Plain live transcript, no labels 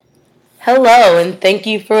Hello, and thank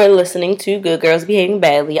you for listening to Good Girls Behaving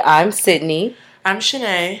Badly. I'm Sydney. I'm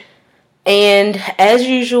Shanae. And as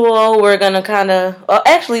usual, we're going to kind of... Well,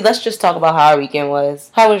 actually, let's just talk about how our weekend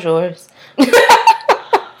was. How was yours?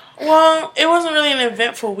 Well, it wasn't really an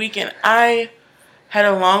eventful weekend. I had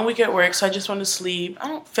a long week at work, so I just wanted to sleep. I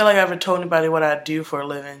don't feel like I ever told anybody what I do for a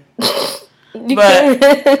living.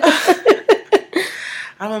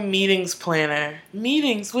 I'm a meetings planner.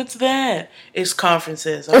 Meetings? What's that? It's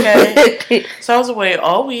conferences, okay? So I was away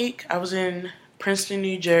all week. I was in Princeton,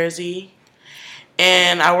 New Jersey.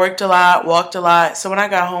 And I worked a lot, walked a lot. So when I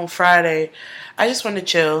got home Friday, I just wanted to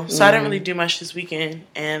chill. So I didn't really do much this weekend.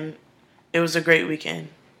 And it was a great weekend.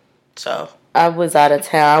 So I was out of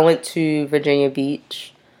town. I went to Virginia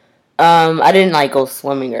Beach. I didn't go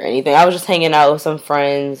swimming or anything. I was just hanging out with some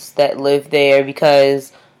friends that lived there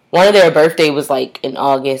because one of their birthday was in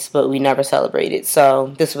August, but we never celebrated.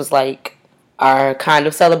 So this was our kind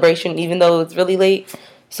of celebration, even though it's really late.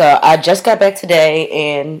 So I just got back today,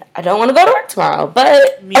 and I don't want to go to work tomorrow,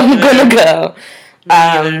 but I'm gonna go.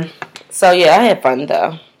 So yeah, I had fun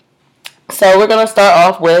though. So we're gonna start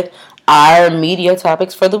off with our media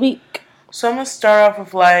topics for the week. So I'm gonna start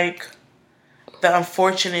off with the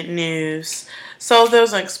unfortunate news. So there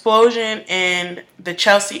was an explosion in the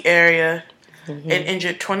Chelsea area. Mm-hmm. It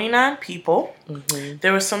injured 29 people. Mm-hmm.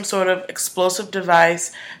 There was some sort of explosive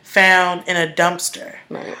device found in a dumpster.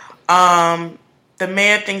 Right. The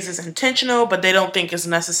mayor thinks it's intentional, but they don't think it's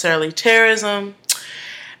necessarily terrorism.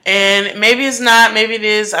 And maybe it's not, maybe it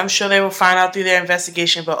is. I'm sure they will find out through their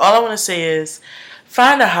investigation. But all I want to say is,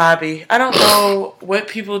 find a hobby. I don't know what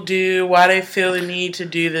people do, why they feel the need to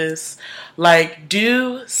do this.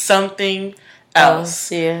 Do something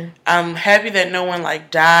else. Yeah. I'm happy that no one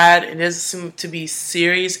died. It doesn't seem to be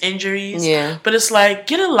serious injuries. Yeah. But it's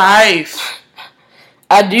get a life.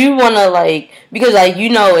 I do want to because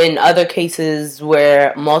in other cases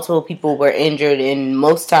where multiple people were injured, and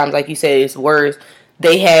most times, like you said, it's worse,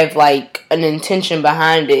 they have an intention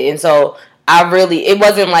behind it. And so it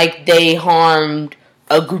wasn't they harmed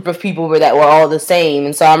a group of people that were all the same.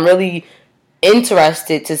 And so I'm really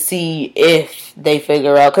interested to see if they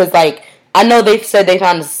figure out, because I know they said they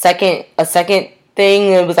found a second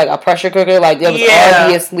thing. It was a pressure cooker. It was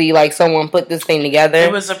obviously someone put this thing together.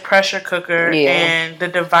 It was a pressure cooker, and the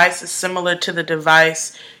device is similar to the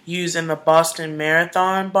device used in the Boston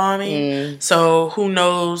Marathon bombing. So who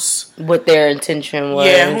knows what their intention was?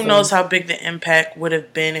 Yeah, who knows how big the impact would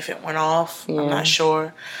have been if it went off? Yeah. I'm not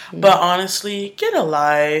sure, but honestly, get a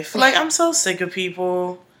life. I'm so sick of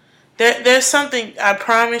people. There's something, I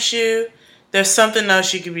promise you, there's something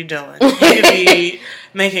else you could be doing. You could be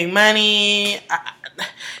making money.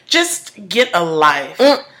 Just get a life.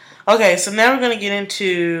 Okay, so now we're going to get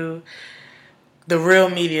into the real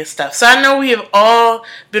media stuff. So I know we have all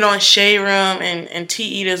been on Shade Room and Tea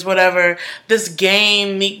Eaters, whatever, this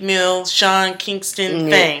game, Meek Mill, Sean Kingston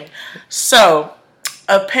thing. So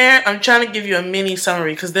I'm trying to give you a mini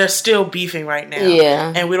summary because they're still beefing right now.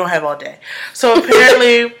 Yeah. And we don't have all day. So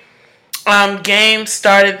apparently... Game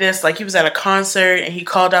started this, he was at a concert and he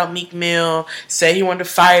called out Meek Mill, said he wanted to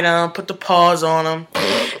fight him, put the paws on him.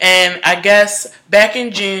 And I guess back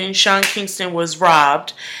in June, Sean Kingston was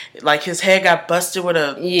robbed. His head got busted with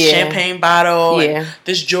a champagne bottle. And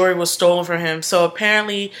this jewelry was stolen from him. So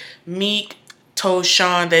apparently Meek told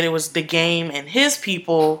Sean that it was the Game and his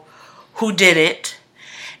people who did it.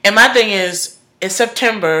 And my thing is, it's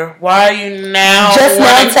September. Why are you now just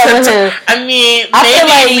not telling him? I mean,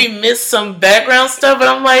 maybe we missed some background stuff, but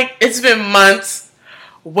I'm it's been months.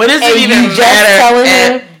 What does it even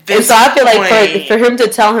matter at this so I feel point? For him to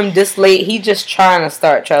tell him this late, he's just trying to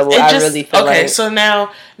start trouble. I really feel okay, so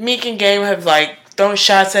now Meek and Game have thrown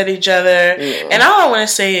shots at each other, and all I want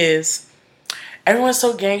to say is, everyone's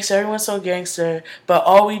so gangster, but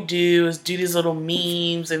all we do is do these little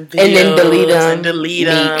memes and videos and then delete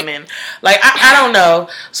them. And I don't know.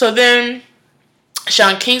 So then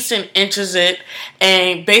Sean Kingston enters it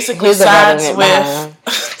and basically sides with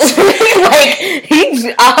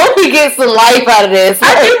I hope he gets some life out of this.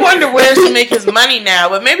 I do wonder where to make his money now,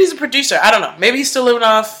 but maybe he's a producer. I don't know. Maybe he's still living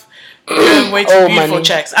off way too beautiful money.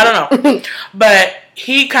 Checks. I don't know. But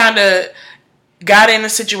he kind of got in a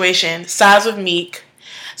situation, sides with Meek.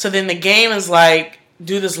 So then the Game is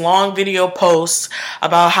do this long video post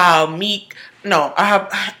about how Meek,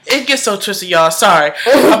 it gets so twisted, y'all, sorry,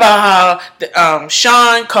 about how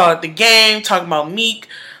Sean called the Game, talking about Meek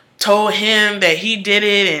told him that he did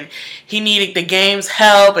it and he needed the Game's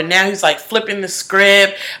help, and now he's flipping the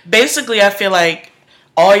script. Basically, I feel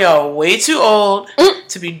all y'all are way too old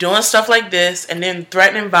to be doing stuff like this and then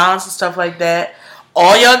threatening violence and stuff like that.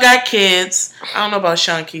 All y'all got kids. I don't know about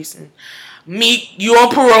Sean Keeson. Meek, you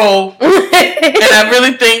on parole. And I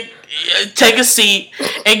really think, take a seat.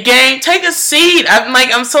 And gang, take a seat.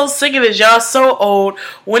 I'm so sick of this. Y'all so old.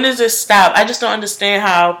 When does this stop? I just don't understand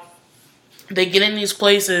how they get in these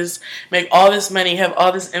places, make all this money, have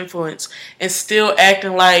all this influence, and still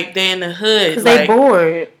acting like they in the hood. Because they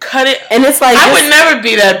bored. Cut it. And it's like... I would never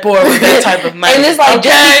be that bored with that type of money. And it's like,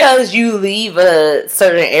 just because you leave a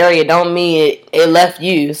certain area don't mean it left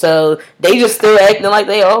you. So they just still acting like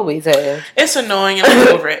they always have. It's annoying and I'm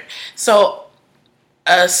over it. So,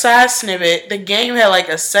 a side snippet, the game had like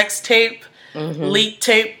a sex tape, leak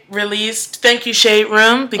tape released. Thank you, Shade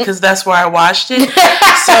Room, because that's where I watched it.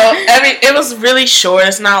 So it was really short.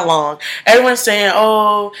 It's not long. Everyone's saying,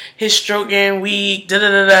 "Oh, his stroke game weak." Da da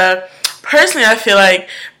da da. Personally, I feel like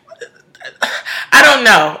I don't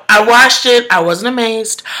know. I watched it. I wasn't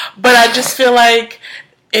amazed, but I just feel like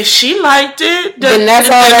if she liked it, then that's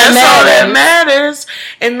all that matters.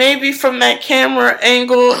 And maybe from that camera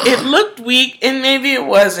angle, it looked weak, and maybe it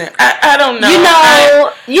wasn't. I don't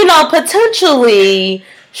know. You know, potentially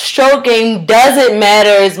stroking doesn't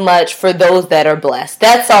matter as much for those that are blessed.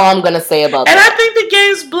 That's all I'm gonna say about that. And I think the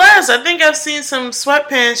game's blessed. I think I've seen some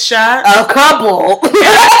sweatpants shots. A couple. And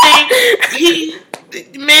I think he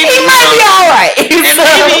might be alright.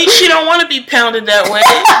 And maybe she don't want to be pounded that way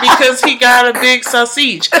because he got a big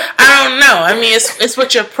sausage. I don't know. I mean, it's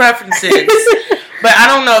what your preference is. But I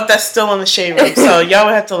don't know if that's still in the Shade Room. So y'all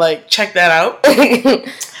would have to check that out.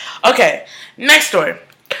 Okay, next story.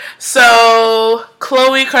 So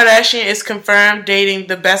Khloe Kardashian is confirmed dating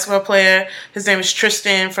the basketball player. His name is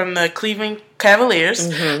Tristan from the Cleveland Cavaliers.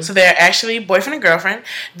 So they're actually boyfriend and girlfriend.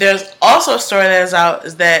 There's also a story that is out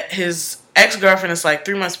is that his ex-girlfriend is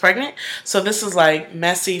 3 months pregnant. So this is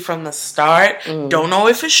messy from the start. Don't know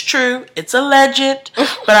if it's true. It's alleged.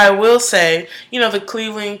 But I will say, the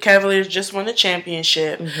Cleveland Cavaliers just won the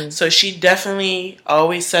championship. So she definitely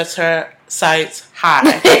always sets her sights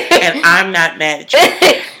high. And I'm not mad at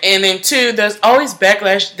you. And then 2, there's always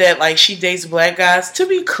backlash that she dates black guys. To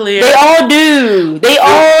be clear, they all do. Get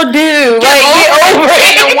over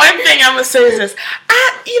it. And one thing I'm gonna say is this: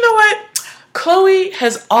 you know what? Khloe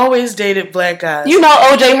has always dated black guys. You know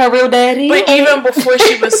OJ, her real daddy. But even before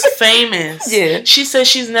she was famous, yeah, she said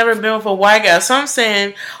she's never been with a white guy. So I'm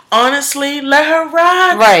saying, honestly, let her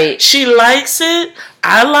ride. Right. She likes it.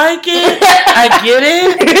 I like it. I get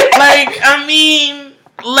it.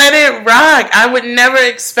 Let it rock. I would never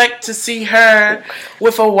expect to see her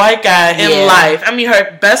with a white guy in life.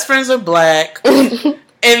 Her best friends are black.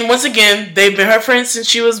 And once again, they've been her friends since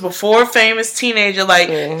she was before famous teenager.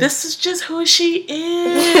 This is just who she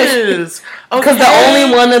is. Because the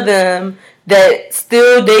only one of them that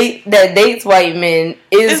still dates white men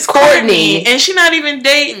is Courtney. And she's not even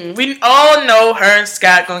dating. We all know her and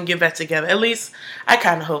Scott gonna get back together. At least I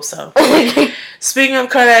kind of hope so. Speaking of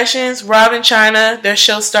Kardashians, Rob and China, their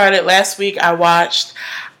show started last week. I watched.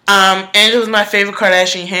 Angela's my favorite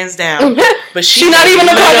Kardashian, hands down. But she's not even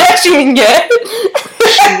a Kardashian yet.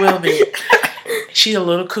 She will be. She's a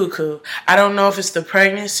little cuckoo. I don't know if it's the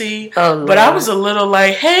pregnancy, but I was a little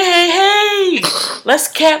hey, let's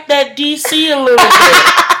cap that DC a little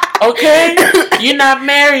bit, okay? You're not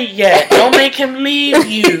married yet. Don't make him leave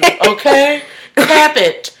you, okay? Cap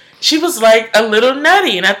it. She was a little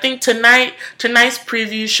nutty, and I think tonight's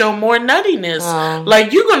preview show more nuttiness.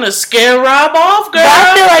 You're gonna scare Rob off, girl. But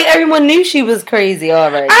I feel like everyone knew she was crazy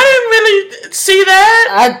already. I didn't really see that.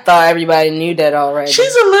 I thought everybody knew that already.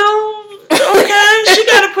 She's a little okay. She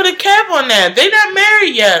got to put a cap on that. They not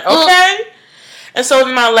married yet, okay? And so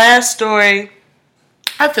my last story,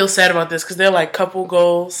 I feel sad about this because they're couple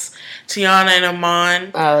goals. Tiana and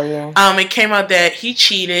Amon. Oh yeah. It came out that he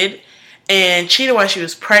cheated. And cheated while she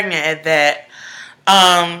was pregnant at that.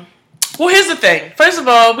 Well, here's the thing. First of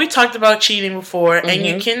all, we talked about cheating before, and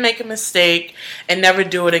you can make a mistake and never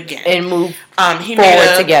do it again. And move he forward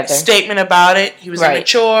made a together. Statement about it. He was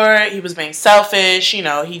immature. He was being selfish. He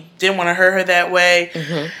didn't want to hurt her that way.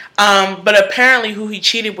 But apparently who he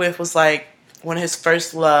cheated with was one of his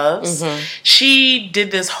first loves. She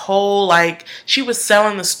did this whole she was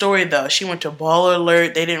selling the story though. She went to Baller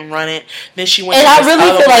Alert. They didn't run it. Then she went. And to I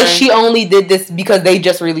really feel like she only did this because they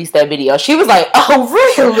just released that video. She was like, "Oh,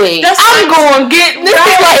 really? I'm going to get this.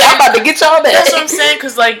 I'm about to get y'all back." That's what I'm saying.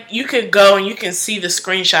 Because you could go and you can see the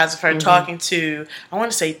screenshots of her talking to, I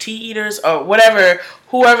want to say tea eaters or whatever.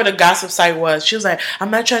 whoever the gossip site was. She was like,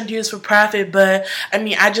 I'm not trying to do this for profit, but I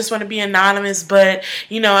mean, I just want to be anonymous. But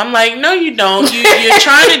I'm like, no, you don't. You're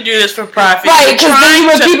trying to do this for profit, right? Because then you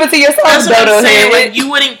would keep it to yourself. That's what I'm saying. Like,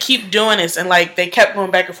 you wouldn't keep doing this, and like they kept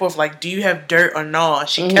going back and forth. Like, do you have dirt or no? And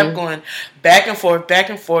she kept going back and forth, back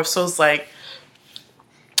and forth. So it's like,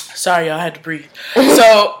 sorry, y'all, I had to breathe.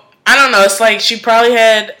 So. I don't know. It's like she probably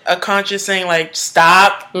had a conscience saying, like,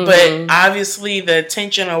 stop. But obviously the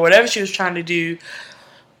attention or whatever she was trying to do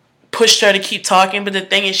pushed her to keep talking. But the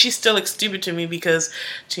thing is, she still looks stupid to me because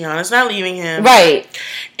Tiana's not leaving him. Right.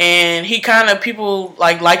 And he kind of, people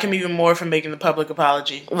like him even more for making the public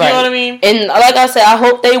apology. You know what I mean? And like I said, I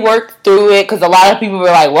hope they work through it because a lot of people were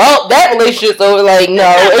like, well, that relationship's over. Like,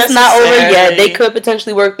 no, it's not over yet. They could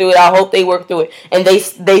potentially work through it. I hope they work through it. And they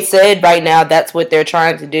said right now that's what they're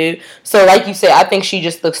trying to do. So like you said, I think she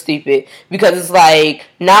just looks stupid because it's like,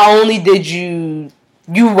 not only did you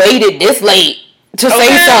waited this late to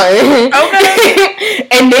say something. Okay.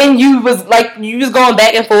 And then you was going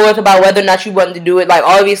back and forth about whether or not you wanted to do it. Like,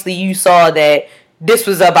 obviously you saw that this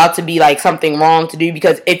was about to be like something wrong to do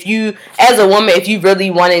because if you, as a woman, if you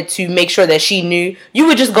really wanted to make sure that she knew, you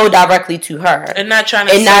would just go directly to her. And not trying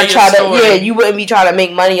to sell your story. Yeah, you wouldn't be trying to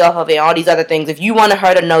make money off of it and all these other things. If you wanted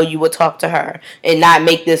her to know, you would talk to her and not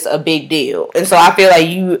make this a big deal. And so I feel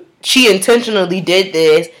like she intentionally did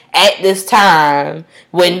this at this time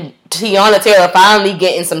when Teyana Taylor finally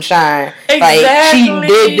getting some shine. Exactly. Like, she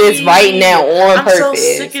did this right now on purpose. I'm so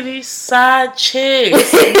sick of these side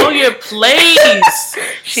chicks. Know your place.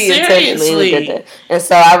 She intentionally did that. And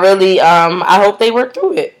so I really, I hope they work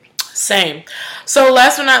through it. Same. So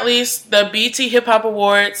last but not least, the BET Hip Hop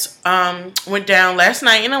Awards went down last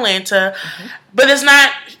night in Atlanta, but it's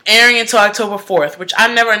not airing until October 4th, which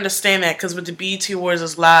I never understand that because with the BET Awards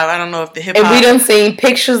is live. I don't know if the hip hop. And we done seen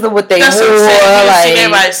pictures of what they wore. That's what I'm saying. We seen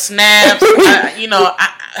everybody snaps.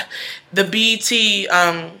 The BET.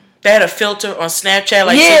 They had a filter on Snapchat,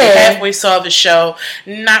 like so you halfway saw the show,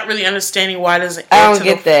 not really understanding why it doesn't air to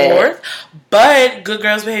the 4th. But Good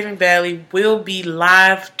Girls Behaving Badly will be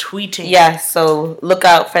live tweeting. Yes, so look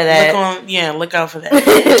out for that. Look out for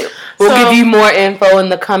that. We'll give you more info in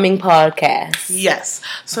the coming podcast. Yes.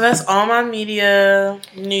 So that's all my media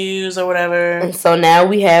news or whatever. And so now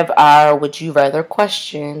we have our Would You Rather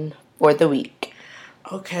question for the week.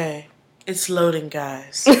 Okay. It's loading,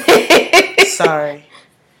 guys. Sorry.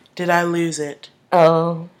 Did I lose it?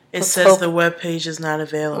 Oh. It says the webpage is not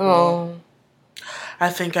available. Oh. I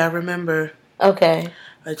think I remember. Okay.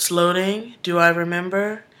 It's loading. Do I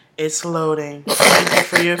remember? It's loading. Thank you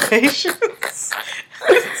for your patience.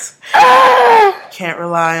 Can't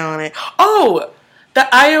rely on it. Oh! The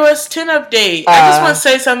iOS 10 update. I just want to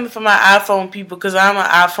say something for my iPhone people because I'm an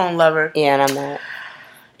iPhone lover. Yeah, and I'm not.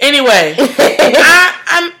 Anyway,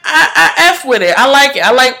 I F with it. I like it.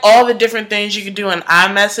 I like all the different things you can do in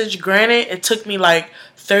iMessage. Granted, it took me like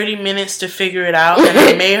 30 minutes to figure it out, and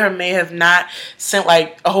I may have not sent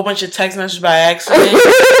like a whole bunch of text messages by accident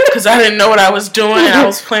because I didn't know what I was doing and I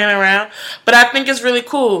was playing around. But I think it's really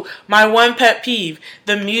cool. My one pet peeve,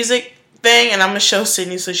 the music thing, and I'm going to show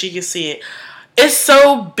Sydney so she can see it. It's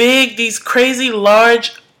so big, these crazy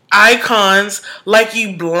large icons, like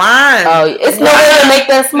you blind. Oh, it's no way to make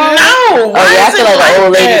that small? No. I feel like an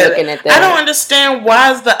old lady looking at that. I don't understand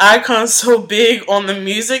why is the icon so big on the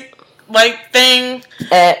music thing.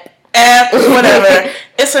 App, whatever.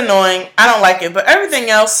 It's annoying. I don't like it. But everything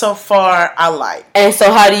else so far, I like. And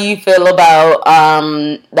so how do you feel about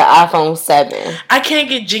the iPhone 7? I can't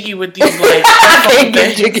get jiggy with these I can't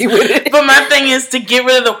get jiggy with it. But my thing is to get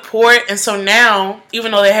rid of the port. And so now,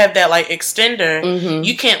 even though they have that extender,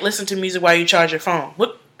 you can't listen to music while you charge your phone.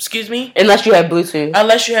 What? Excuse me? Unless you have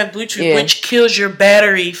Bluetooth. Which kills your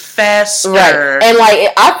battery faster. Right. And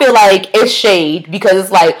I feel like it's shade because it's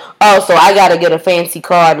like, oh, so I gotta get a fancy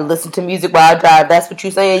car to listen to music while I drive. That's what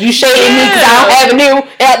you're saying? You shading me because I don't have a new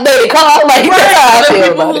outdated car? Like, that's how I feel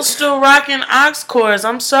people who still rocking aux cords,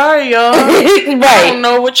 I'm sorry, y'all. Right. I don't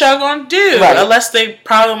know what y'all gonna do. Right. Unless they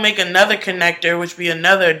probably make another connector, which would be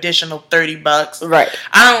another additional $30. Right.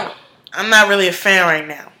 I'm not really a fan right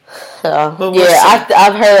now. I've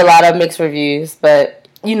heard a lot of mixed reviews, but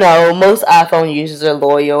most iPhone users are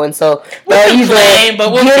loyal, and so they'll either get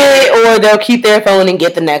it or they'll keep their phone and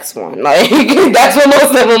get the next one. Like that's what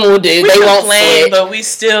most of them will do. They won't complain, but we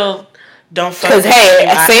still don't. Because hey,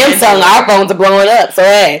 Samsung iPhones are blowing up, so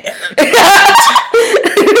hey.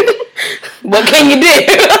 What can you do?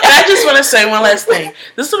 And I just want to say one last thing.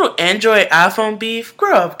 This little Android iPhone beef,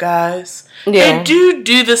 grow up, guys. Yeah. They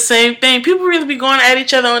do the same thing. People really be going at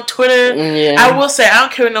each other on Twitter. Yeah. I will say, I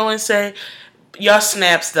don't care what no one say. Y'all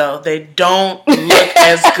snaps, though, they don't look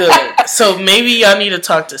as good. So maybe y'all need to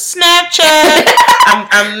talk to Snapchat.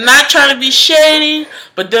 I'm not trying to be shady,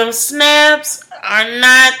 but them snaps are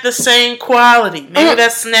not the same quality. Maybe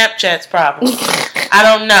that's Snapchat's problem. I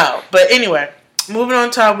don't know. But anyway, moving on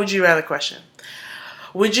to our Would You Rather question.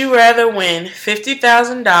 Would you rather win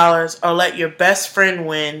 $50,000 or let your best friend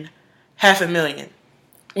win $500,000?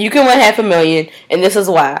 You can win $500,000, and this is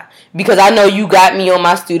why. Because I know you got me on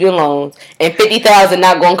my student loans, and $50,000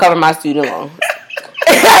 not going to cover my student loans.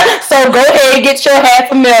 So go ahead and get your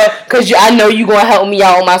 $500,000, because I know you going to help me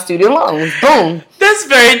out on my student loans. Boom. That's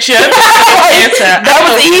very generous answer. That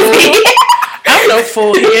was easy. I'm no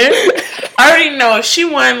fool here. I already know if she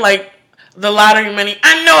won, like, the lottery money,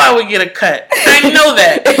 I know I would get a cut. I know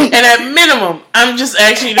that. And at minimum, I'm just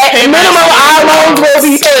asking you to pay my minimum, our loans will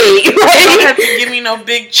be paid. Right? You don't have to give me no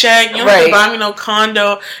big check. You don't have to buy me no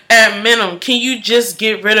condo. At minimum, can you just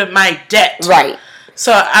get rid of my debt? Right.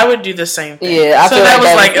 So I would do the same thing. Yeah, I feel that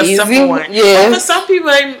was like a easy. simple one. Yeah. But for some people,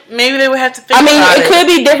 maybe they would have to think about it. I mean, it could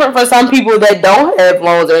be different for some people that don't have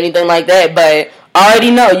loans or anything like that, but I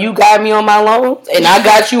already know you got me on my loans, and I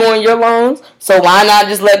got you on your loans. So why not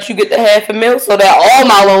just let you get the $500,000 so that all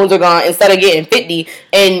my loans are gone instead of getting 50,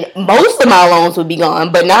 and most of my loans would be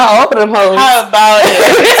gone, but not all of them hoes. How about it?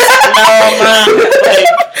 No, man.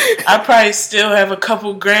 Like, I probably still have a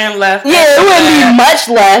couple grand left. Yeah, it wouldn't be much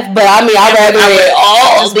left, but I mean, I'd rather it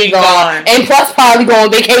all be gone. And plus, probably go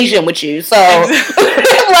on vacation with you. So,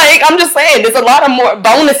 like, I'm just saying, there's a lot of more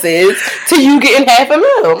bonuses to you getting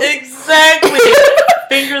 $500,000. Exactly.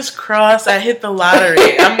 Fingers crossed I hit the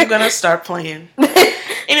lottery. I'm going to start playing.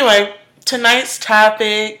 Anyway, tonight's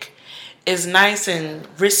topic is nice and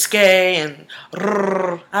risque and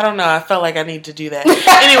I don't know. I felt like I need to do that.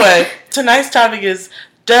 Anyway, tonight's topic is,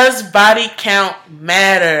 does body count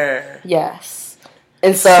matter? Yes.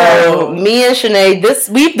 And so me and Shanae,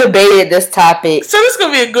 we've debated this topic. So this is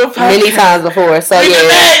going to be a good podcast. Many times before. So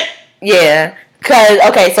yeah. Cause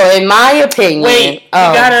so in my opinion, wait,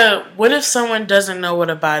 what if someone doesn't know what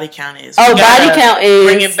a body count is? Body count is,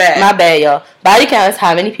 bring it back. My bad, y'all. Body count is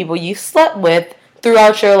how many people you slept with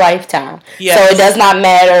throughout your lifetime. Yes. So it does not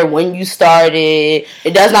matter when you started.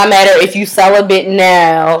 It does not matter if you celibate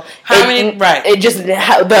now. It just the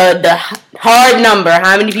hard number,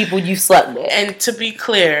 how many people you slept with. And to be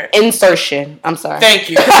clear, insertion. I'm sorry. Thank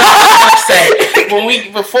you. I was going to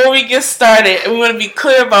say, before we get started, we want to be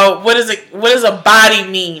clear about what does a body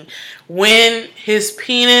mean. When his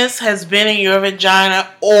penis has been in your vagina,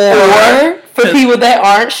 or for people that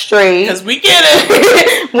aren't straight, because we get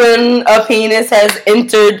it, when a penis has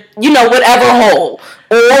entered, whatever hole,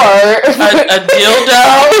 or a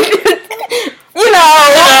dildo,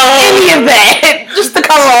 any of that, just to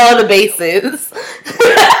cover all the bases.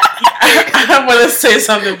 I want to say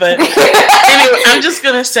something, but anyway, I'm just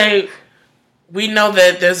gonna say, we know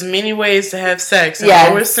that there's many ways to have sex. And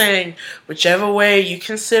what we're saying, whichever way you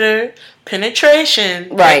consider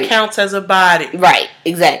penetration, that counts as a body. Right,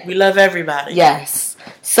 exactly. We love everybody. Yes.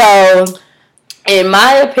 So, in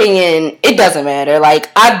my opinion, it doesn't matter. Like,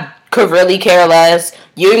 I could really care less.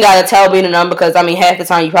 You ain't got to tell me the number because, half the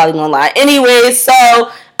time you probably gonna lie anyway. So,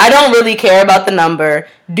 I don't really care about the number.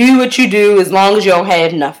 Do what you do as long as you don't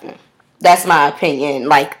have nothing. That's my opinion,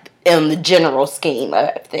 like, in the general scheme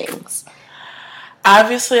of things.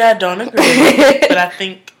 Obviously, I don't agree, but I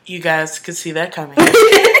think you guys could see that coming.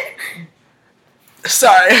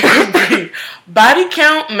 Sorry. Body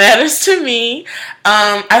count matters to me.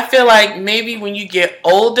 I feel like maybe when you get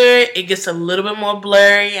older, it gets a little bit more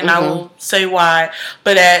blurry, and I will say why.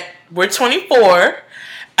 But we're 24.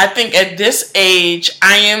 I think at this age,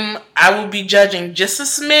 I will be judging just a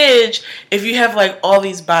smidge if you have like all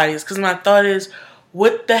these bodies. Because my thought is,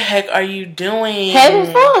 what the heck are you doing?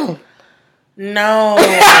 Having fun. No.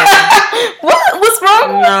 What's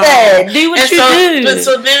wrong with that? Do what you do. But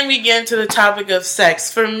so then we get into the topic of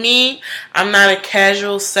sex. For me, I'm not a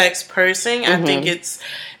casual sex person. I think it's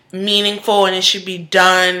meaningful and it should be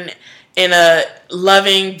done in a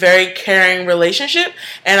loving, very caring relationship.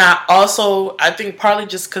 And I think partly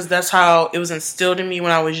just because that's how it was instilled in me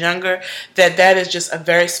when I was younger, that is just a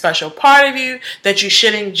very special part of you that you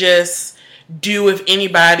shouldn't just do with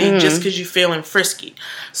anybody just because you're feeling frisky.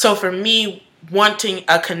 So for me, wanting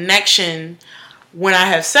a connection when I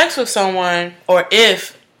have sex with someone, or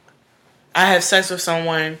if I have sex with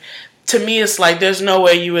someone, to me it's like there's no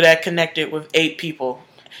way you would have connected with 8 people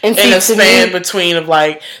in a span between of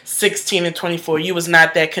like 16 and 24. You was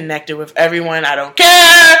not that connected with everyone. I don't care.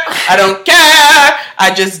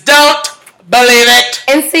 I just don't believe it.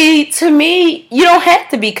 And see, to me, you don't have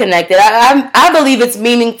to be connected. I believe it's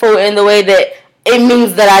meaningful in the way that it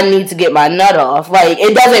means that I need to get my nut off. Like,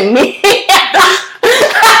 it doesn't mean...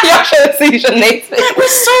 Y'all should have seen Shanae's face. That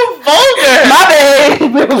was so vulgar. My bad.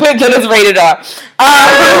 We're gonna rate it R.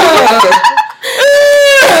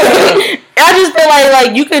 I just feel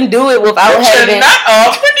like you can do it without having... Your nut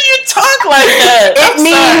off? When do you talk like that?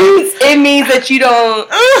 It means that you don't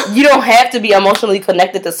have to be emotionally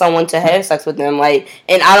connected to someone to have sex with them. Like,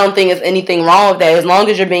 and I don't think there's anything wrong with that. As long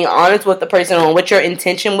as you're being honest with the person on what your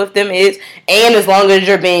intention with them is, and as long as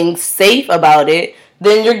you're being safe about it,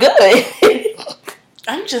 then you're good.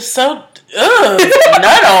 I'm just so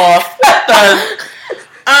nut off.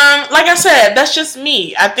 Like I said, that's just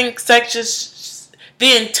me. I think sex just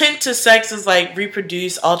the intent to sex is like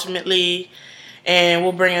reproduce ultimately, and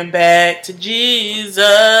we'll bring it back to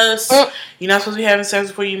Jesus. You're not supposed to be having sex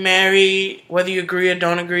before you marry, whether you agree or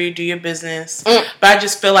don't agree. Do your business. But I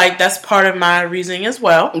just feel like that's part of my reasoning as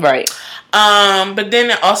well. Right. But then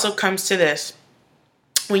it also comes to this.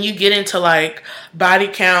 When you get into like body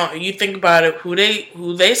count, you think about it, who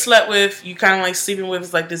they slept with, you kind of like sleeping with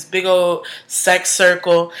is like this big old sex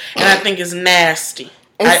circle, and I think it's nasty.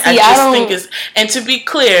 I think it's, and to be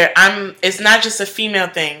clear, it's not just a female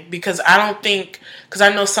thing, because I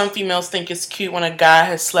know some females think it's cute when a guy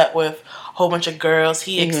has slept with a whole bunch of girls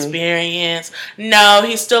he experienced. No,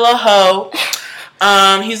 he's still a hoe.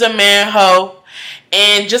 He's a man hoe.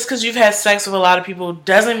 And just because you've had sex with a lot of people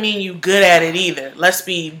doesn't mean you good at it either. Let's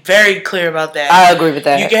be very clear about that. I agree with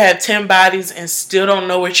that. You can have 10 bodies and still don't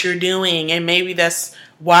know what you're doing. And maybe that's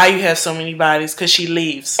why you have so many bodies, because she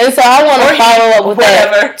leaves. And so I want to follow up with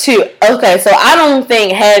that too. Okay, so I don't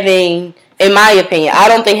think having, in my opinion, I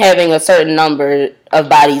don't think having a certain number of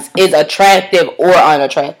bodies is attractive or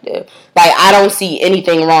unattractive. Like, I don't see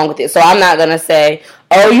anything wrong with it. So I'm not going to say,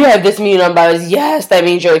 oh, you have this many numbers, yes, that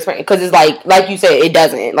means you're experienced. Because it's like you said, it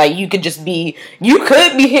doesn't. Like, you could be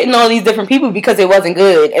hitting all these different people because it wasn't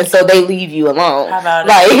good, and so they leave you alone. How about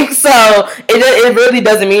it? So it really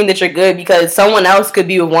doesn't mean that you're good, because someone else could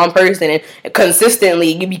be with one person and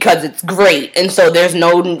consistently because it's great, and so there's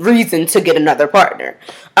no reason to get another partner.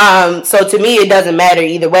 So to me, it doesn't matter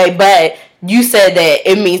either way, but you said that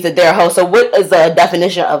it means that they're a hoe. So what is the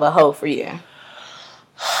definition of a hoe for you?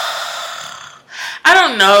 I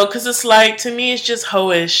don't know, because it's like, to me, it's just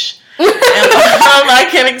hoish. And I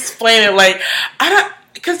can't explain it. Like,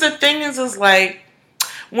 because the thing is like,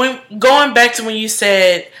 going back to when you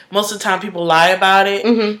said most of the time people lie about it,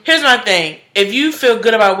 here's my thing. If you feel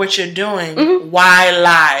good about what you're doing, why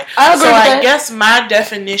lie? I guess my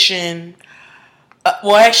definition,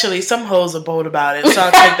 well, actually, some hoes are bold about it, so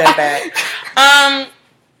I'll take that back.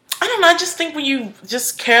 I don't know, I just think when you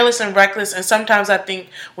just careless and reckless, and sometimes I think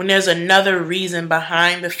when there's another reason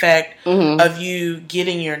behind the fact of you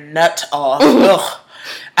getting your nut off,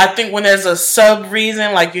 I think when there's a sub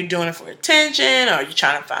reason, like you're doing it for attention or you're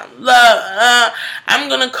trying to find love, I'm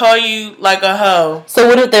going to call you like a hoe. So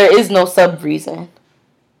what if there is no sub reason?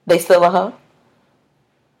 They still a hoe?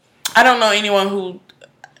 I don't know anyone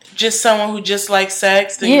someone who just likes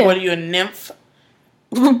sex. Then what are you, a nymph?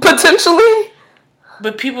 Potentially.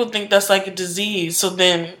 But people think that's like a disease, so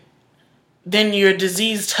then you're a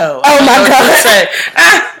diseased hoe. Oh my god!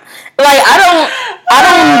 Like, I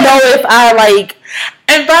don't know if I like.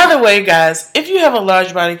 And by the way, guys, if you have a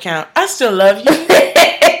large body count, I still love you.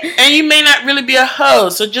 And you may not really be a hoe,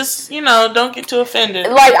 so just, don't get too offended.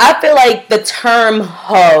 Like, I feel like the term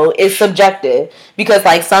hoe is subjective, because,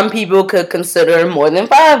 like, some people could consider more than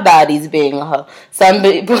 5 bodies being a hoe. Some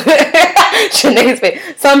people,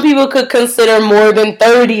 some people could consider more than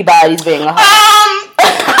 30 bodies being a hoe.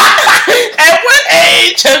 At what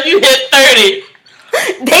age have you hit 30?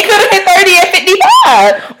 They could have hit 30 at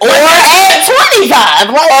 55 or at 25.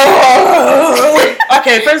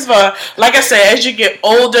 Okay, first of all, like I said, as you get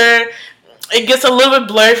older, it gets a little bit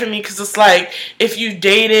blurry for me, because it's like, if you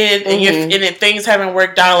dated and things haven't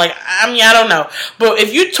worked out, like, I don't know. But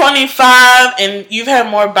if you're 25 and you've had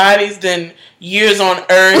more bodies than years on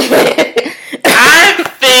Earth, I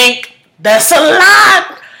think that's a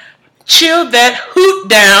lot. Chill that hoot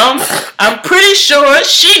down. I'm pretty sure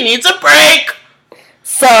she needs a break.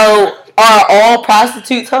 So, are all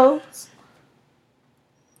prostitutes hoes?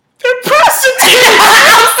 They're prostitutes!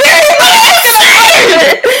 I'm serious!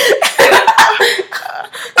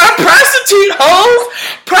 Are prostitute hoes?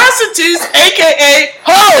 Prostitutes, a.k.a.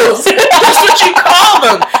 hoes. That's what you call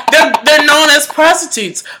them. They're known as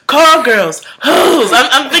prostitutes. Call girls, hoes.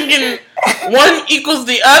 I'm thinking one equals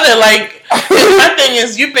the other. Like, my thing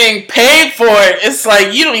is, you're being paid for it. It's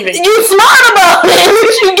like, you don't even... You smart about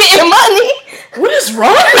it. You getting money. What is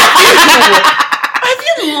wrong with you? Have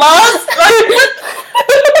you lost? Like, what?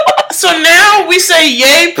 So now we say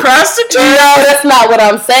yay prostitute? No, that's not what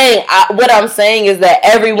I'm saying. What I'm saying is that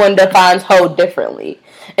everyone defines hoe differently.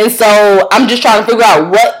 And so I'm just trying to figure out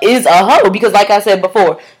what is a hoe. Because like I said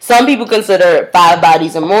before, some people consider 5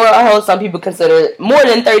 bodies or more a hoe. Some people consider more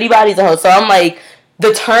than 30 bodies a hoe. So I'm like,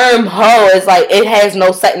 the term hoe is like, it has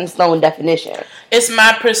no set in stone definition. It's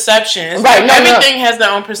my perception. It's right. Like everything has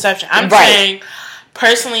their own perception. I'm saying,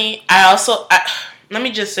 personally, let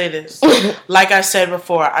me just say this. Like I said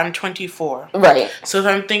before, I'm 24. Right. So if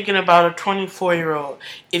I'm thinking about a 24-year-old,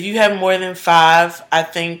 if you have more than 5, I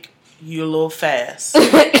think you're a little fast.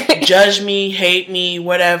 Judge me, hate me,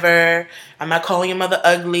 whatever. I'm not calling your mother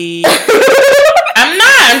ugly. I'm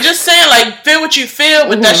not. I'm just saying, like, feel what you feel,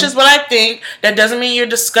 but that's just what I think. That doesn't mean you're a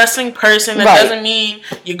disgusting person. That doesn't mean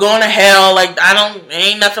you're going to hell. Like,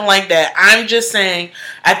 ain't nothing like that. I'm just saying,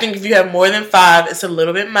 I think if you have more than 5, it's a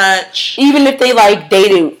little bit much. Even if they, like,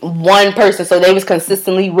 dated one person, so they was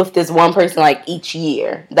consistently with this one person, like, each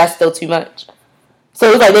year, that's still too much. So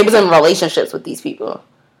it was like they was in relationships with these people.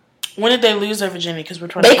 When did they lose their virginity? Because we're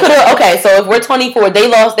 24. They could have, okay, so if we're 24, they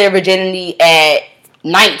lost their virginity at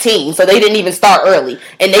 19, so they didn't even start early.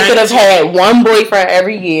 And they could have had one boyfriend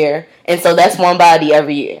every year, and so that's one body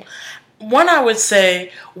every year. One, I would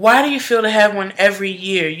say, why do you feel to have one every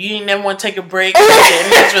year? You never want to take a break in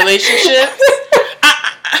these relationships?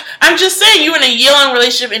 I'm just saying, you were in a year-long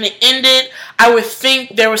relationship and it ended. I would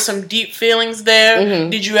think there were some deep feelings there.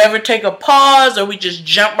 Mm-hmm. Did you ever take a pause, or we just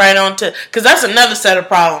jump right on to... Because that's another set of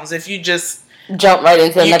problems if you just... Jump right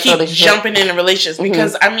into the next relationship. You keep jumping into relationships. Mm-hmm.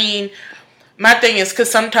 Because, I mean, my thing is, because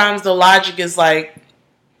sometimes the logic is like,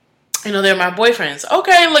 you know, they're my boyfriends.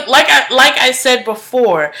 Okay, look, like I said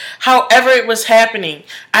before, however it was happening,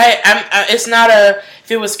 it's not a, if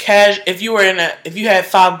it was casual, if you had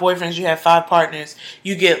 5 boyfriends, you had 5 partners,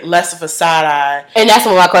 you get less of a side eye. And that's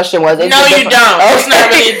what my question was. No, you don't. Okay. It's not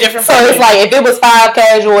really a different. So it's like, if it was 5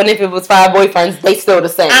 casual and if it was 5 boyfriends, they still the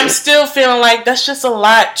same. I'm still feeling like that's just a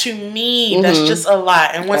lot to me. Mm-hmm. That's just a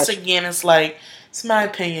lot. And once again, it's like, it's my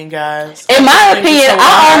opinion, guys. In my opinion,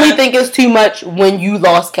 I only think it's too much when you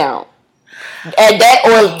lost count. And that,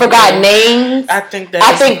 or forgot names. I think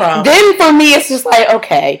that's the problem. Then for me, it's just like,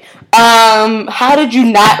 okay, how did you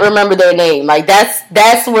not remember their name? Like,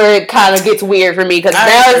 that's where it kind of gets weird for me, because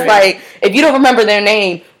now it's like, if you don't remember their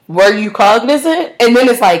name, were you cognizant? And then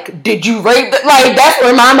it's like, did you rape them? Like, that's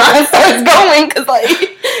where my mind starts going, because like...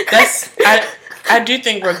 I do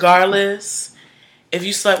think regardless, if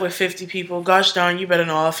you slept with 50 people, gosh darn, you better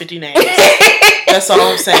know all 50 names. That's all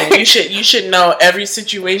I'm saying. You should know every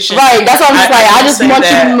situation. Right. That's what I'm just I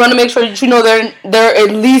just want to make sure that you know their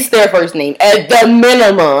at least their first name. At the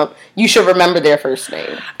minimum, you should remember their first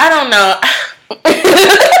name. I don't know.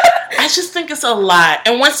 I just think it's a lot.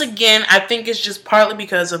 And once again, I think it's just partly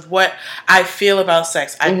because of what I feel about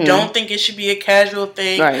sex. I don't think it should be a casual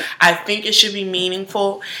thing. Right. I think it should be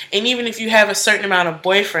meaningful. And even if you have a certain amount of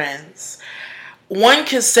boyfriends, one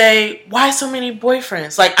could say, why so many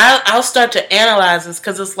boyfriends? Like, I'll start to analyze this,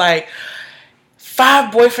 because it's like,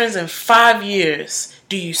 5 boyfriends in 5 years.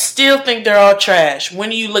 Do you still think they're all trash? When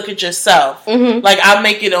do you look at yourself? Mm-hmm. Like, I'll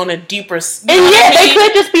make it on a deeper... And yeah, they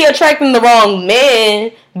could just be attracting the wrong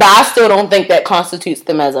men, but I still don't think that constitutes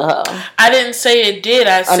them as a hoe. I didn't say it did.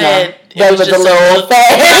 I said... They was a little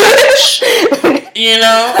fat. You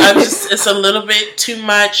know? It's a little bit too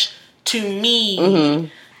much to me. Mm-hmm.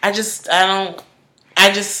 Because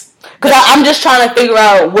I'm just trying to figure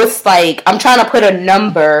out what's like. I'm trying to put a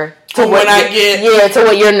number to what I get. Yeah, to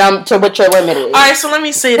what your limit is. All right, so let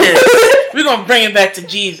me say this. We're gonna bring it back to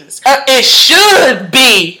Jesus. It should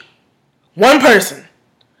be one person,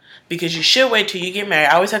 because you should wait till you get married.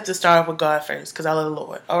 I always have to start off with God first, because I love the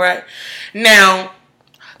Lord. All right. Now,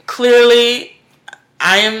 clearly,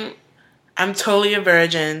 I'm totally a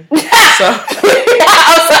virgin. So.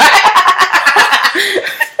 I'm sorry.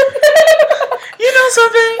 You know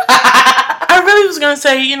something? I really was going to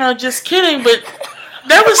say, just kidding, but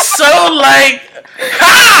that was so like,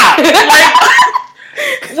 ha!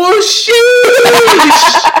 Like, well,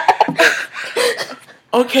 sheesh.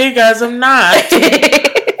 Okay, guys, I'm not.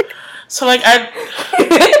 So, like,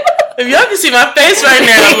 if y'all can see my face right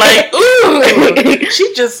now, like, ooh,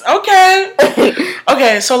 she just, okay.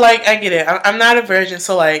 Okay, so, like, I get it. I'm not a virgin,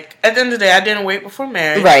 so, like, at the end of the day, I didn't wait before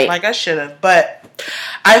marriage. Right. Like I should have, but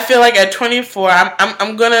I feel like at 24,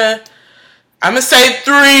 I'm gonna say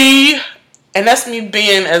 3, and that's me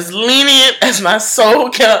being as lenient as my soul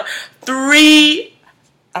can. 3,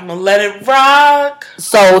 I'm gonna let it rock.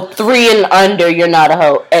 So 3 and under, you're not a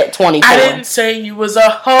hoe at 24. I didn't say you was a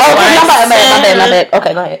hoe. Okay, my bad.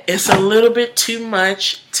 Okay, go ahead. It's a little bit too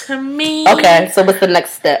much to me. Okay, so what's the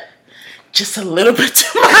next step? Just a little bit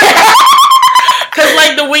too much. Because,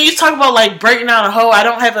 like, when you talk about, like, breaking down a hoe, I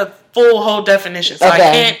don't have a full hoe definition. So I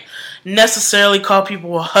can't necessarily call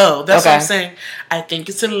people a hoe. That's what I'm saying. I think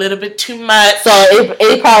it's a little bit too much. So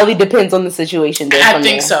it probably depends on the situation. I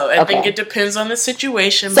think so. I think it depends on the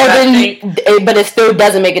situation. So but it still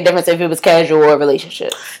doesn't make a difference if it was casual or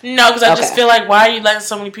relationship. No, because I just feel like, why are you letting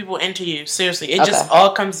so many people into you? Seriously, it just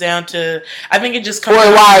all comes down to. I think it just comes.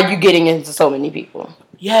 Or why are you getting into so many people?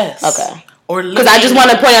 Yes. Okay. Because I just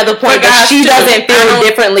want to point out the point that she doesn't feel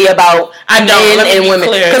differently about men and women.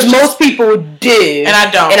 Because most people do. And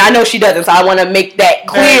I don't. And I know she doesn't. So I want to make that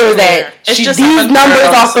clear that these numbers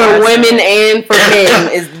are for women and for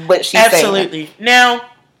men is what she's saying. Absolutely. Now,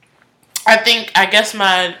 I guess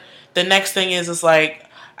the next thing is like,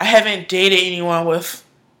 I haven't dated anyone with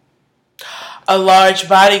a large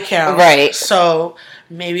body count. Right. So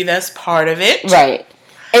maybe that's part of it. Right.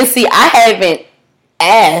 And see, I haven't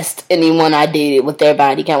asked anyone I dated with their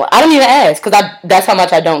body count. I don't even ask because that's how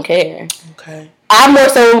much I don't care. Okay. I more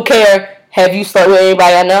so care. Have you slept with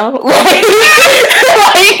anybody I know? Like,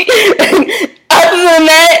 other than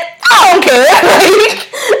that, I don't care. Like,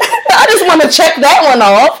 I just want to check that one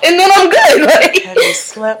off, and then I'm good. Like, have you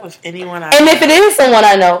slept with anyone I know? And if it is someone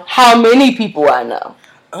I know, how many people I know?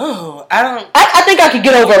 Oh, I don't. I think I could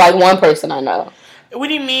get over like one person I know. What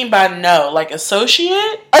do you mean by no? Like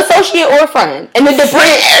associate? Associate or friend. And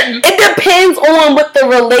it depends on what the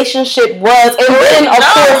relationship was. And then, of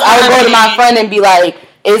course, I would go to my friend and be like,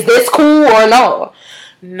 is this cool or no?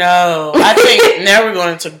 No. I think now we're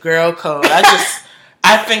going into girl code.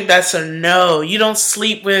 I think that's a no. You don't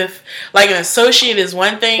sleep with, like, an associate is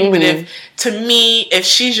one thing, but if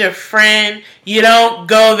she's your friend, you don't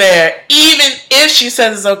go there. Even if she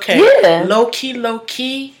says it's okay. Yeah. Low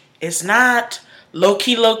key, it's not. Low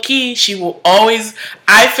key, she will always,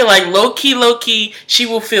 I feel like low key, she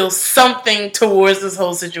will feel something towards this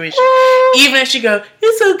whole situation. Even if she go,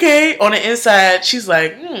 it's okay, on the inside, she's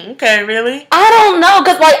like, okay, really? I don't know,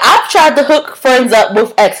 because, like, I've tried to hook friends up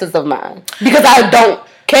with exes of mine, because I don't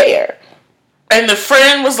care. And the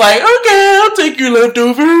friend was like, okay, I'll take your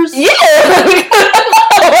leftovers. Yeah.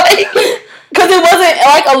 Because it wasn't,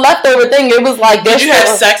 like, a leftover thing, it was like... Did you have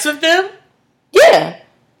sex with them? Yeah.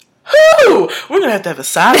 Who? We're gonna have to have a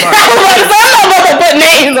sidebar. I'm not about to put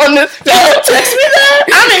names on this show. Text me that.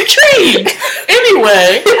 I'm intrigued.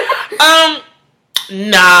 Anyway,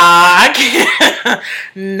 nah, I can't.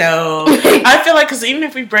 No, I feel like because even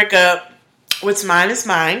if we break up, what's mine is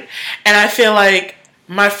mine, and I feel like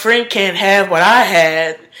my friend can't have what I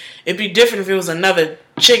had. It'd be different if it was another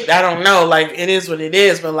chick. I don't know. Like, it is what it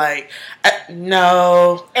is, but like,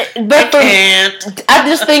 no, I can't. I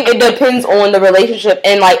just think it depends on the relationship,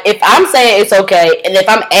 and like, if I'm saying it's okay, and if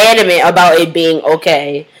I'm adamant about it being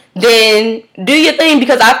okay, then do your thing,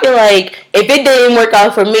 because I feel like if it didn't work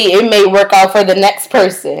out for me, it may work out for the next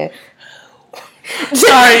person.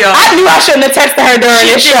 Sorry, y'all. I knew I shouldn't have texted her during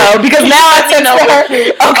this show, because now I texted her.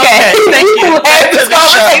 Okay, thank you. We'll have this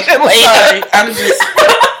conversation later.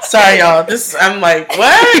 Sorry, y'all. I'm like,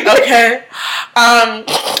 what? Okay.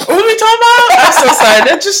 What were we talking about? I'm so sorry.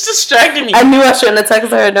 That just distracted me. I knew I shouldn't have texted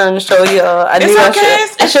her during the show, y'all. I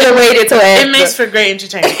should have waited till after. It makes for great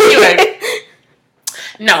entertainment. Anyway.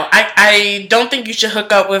 No, I don't think you should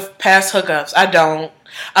hook up with past hookups. I don't.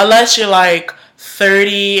 Unless you're like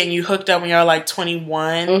 30 and you hooked up when you're like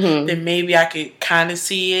 21, then maybe I could kind of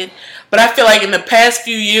see it. But I feel like in the past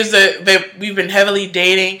few years that we've been heavily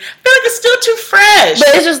dating, I feel like it's still too fresh. But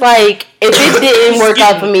it's just like, if it didn't work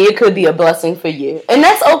out for me, it could be a blessing for you. And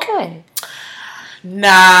that's okay. Nah,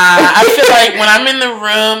 I feel like when I'm in the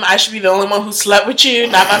room, I should be the only one who slept with you,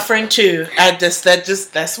 not my friend too.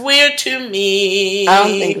 That's weird to me. I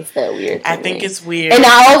don't think it's that weird. I think it's weird. And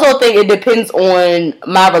I also think it depends on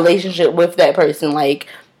my relationship with that person. Like,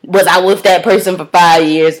 was I with that person for 5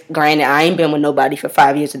 years? Granted, I ain't been with nobody for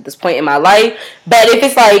 5 years at this point in my life. But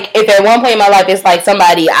if at one point in my life, it's like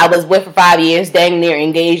somebody I was with for 5 years, dang near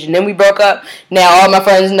engaged, and then we broke up, now all my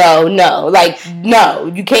friends know, no,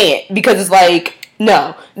 you can't. Because it's like,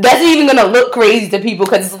 no, that's even gonna look crazy to people,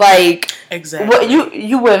 because it's like, exactly, what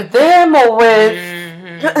you with them or with?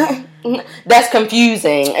 That's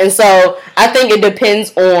confusing, and so I think it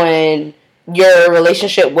depends on your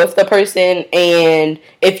relationship with the person, and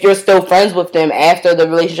if you're still friends with them after the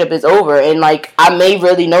relationship is over. And like, I may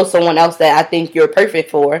really know someone else that I think you're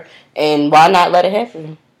perfect for, and why not let it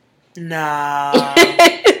happen? Nah,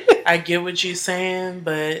 I get what you're saying,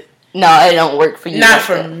 but no, it don't work for you. Not like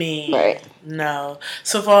for that. Me. Right. No.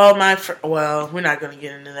 So for all my well, we're not going to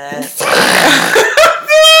get into that.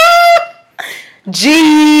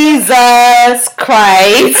 Jesus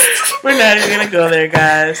Christ. We're not even gonna go there,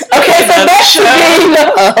 guys. Okay, so that's being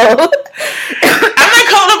a hoe. I'm not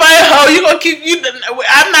calling nobody a hoe. You gonna keep you?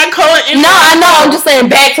 I'm not calling. No, I know. I'm just saying.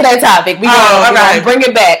 Back to that topic. We gonna bring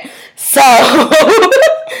it back. So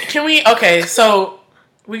can we? Okay, so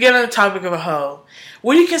we get on the topic of a hoe.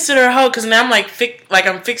 What do you consider a hoe? Because now I'm I'm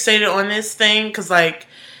fixated on this thing. Because like,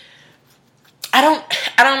 I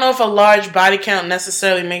don't know if a large body count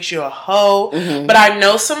necessarily makes you a hoe, but I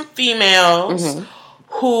know some females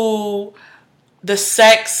who the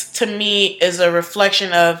sex to me is a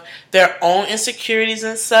reflection of their own insecurities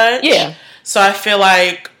and such. Yeah. So I feel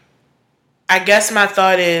like, I guess my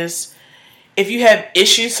thought is, if you have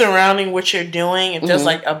issues surrounding what you're doing, if there's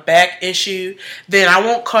like a back issue, then I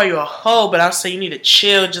won't call you a hoe, but I'll say you need to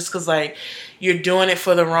chill just because like you're doing it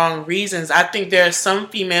for the wrong reasons. I think there are some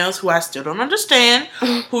females who I still don't understand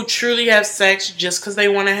who truly have sex just because they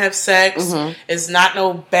want to have sex. It's not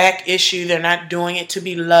no back issue. They're not doing it to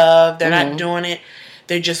be loved. They're not doing it.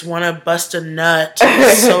 They just want to bust a nut.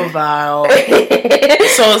 It's so vile.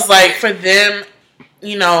 So it's like for them,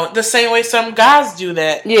 you know, the same way some guys do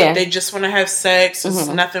that. Yeah. They just want to have sex. It's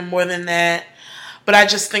nothing more than that. But I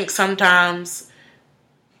just think sometimes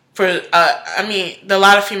a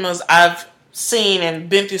lot of females I've seen and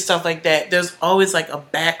been through stuff like that, there's always like a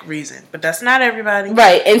back reason. But that's not everybody.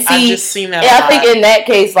 Right. And see, I've just seen that I think in that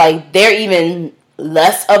case, like, they're even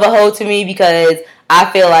less of a hoe to me because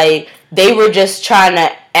I feel like they were just trying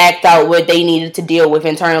to act out what they needed to deal with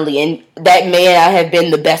internally. And that may not have been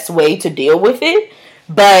the best way to deal with it.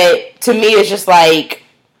 But to me, it's just like,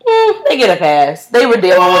 they get a pass. They were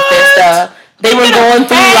dealing with their stuff. They were going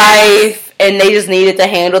through life, and they just needed to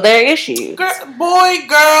handle their issues.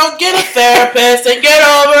 Girl, get a therapist and get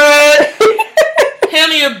over it.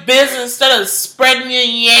 Handle your business instead of spreading your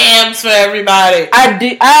yams for everybody.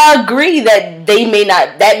 I agree that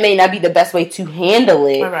that may not be the best way to handle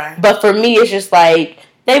it. Right. But for me, it's just like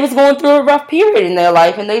they was going through a rough period in their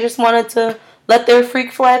life, and they just wanted to let their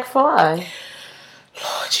freak flag fly.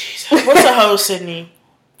 Lord Jesus. What's a hoe, Sydney?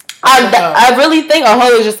 I really think a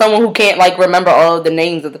hoe is just someone who can't like remember all of the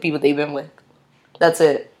names of the people they've been with. That's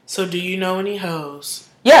it. So do you know any hoes?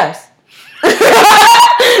 Yes.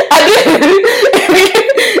 I do.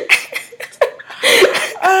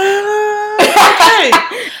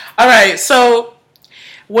 Okay. Alright, so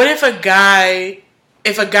what if a guy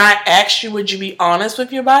asked you, would you be honest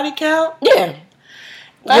with your body count? Yeah.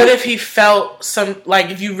 What if he felt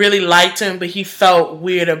if you really liked him, but he felt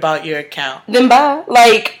weird about your account? Then bye.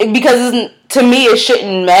 Like, because to me, it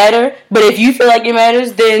shouldn't matter. But if you feel like it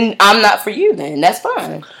matters, then I'm not for you then. That's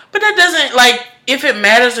fine. But that doesn't, if it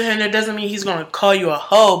matters to him, that doesn't mean he's going to call you a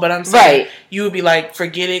hoe. But I'm saying you would be like,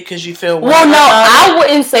 forget it because you feel weird. Well, no, I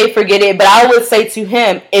wouldn't say forget it. But I would say to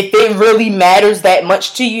him, if it really matters that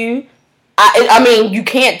much to you, I mean, you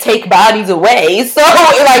can't take bodies away, so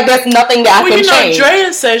that's nothing that I can change.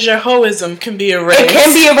 Drea says your hoism can be erased. It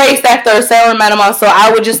can be erased after a certain amount of months, so I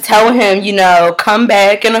would just tell him, come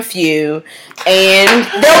back in a few, and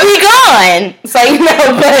they'll be gone. So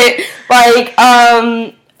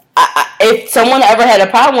if someone ever had a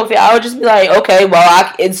problem with it, I would just be like, okay,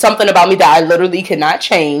 well, it's something about me that I literally cannot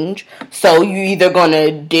change. So you either gonna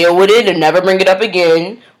deal with it and never bring it up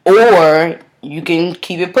again, or you can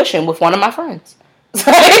keep it pushing with one of my friends.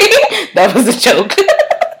 That was a joke.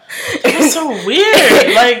 That's so weird.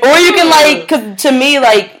 Or you can cause to me,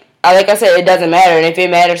 like I said, it doesn't matter. And if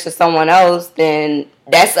it matters to someone else, then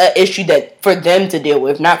that's an issue that for them to deal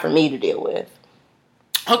with, not for me to deal with.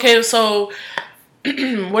 Okay, so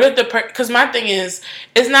what if because my thing is,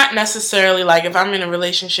 it's not necessarily if I'm in a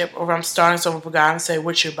relationship or if I'm starting something with a guy and say,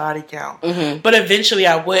 what's your body count? But eventually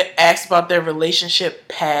I would ask about their relationship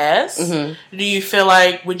past. Do you feel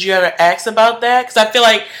would you ever ask about that? Because I feel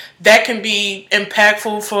like that can be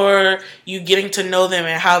impactful for you getting to know them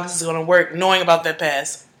and how this is going to work, knowing about their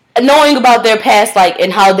past. Knowing about their past,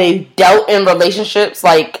 and how they dealt in relationships,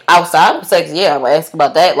 outside of sex, yeah, I would ask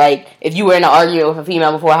about that. If you were in an argument with a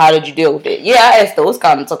female before, how did you deal with it? Yeah, I asked those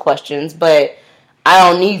kinds of questions, but I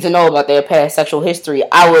don't need to know about their past sexual history.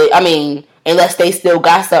 Unless they still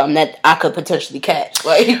got something that I could potentially catch.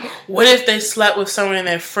 What if they slept with someone in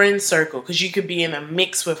their friend circle? Because you could be in a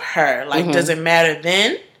mix with her. Does it matter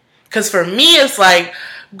then? Because for me, it's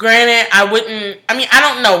granted, I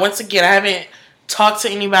don't know. Once again, I haven't talk to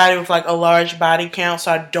anybody with a large body count,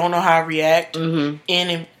 so I don't know how I react.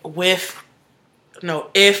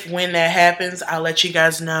 If when that happens, I'll let you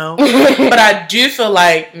guys know. But I do feel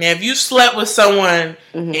now if you slept with someone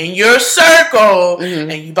in your circle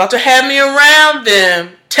and you about to have me around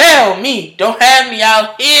them, tell me. Don't have me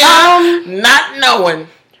out here not knowing.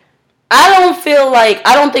 I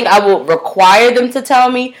don't think I would require them to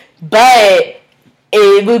tell me, but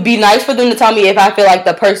it would be nice for them to tell me if I feel like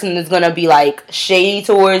the person is gonna be like shady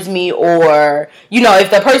towards me, or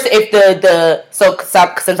if the person,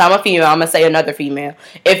 since I'm a female, I'm gonna say another female.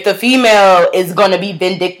 If the female is gonna be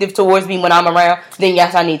vindictive towards me when I'm around, then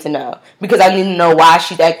yes, I need to know, because I need to know why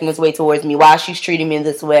she's acting this way towards me, why she's treating me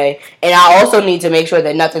this way, and I also need to make sure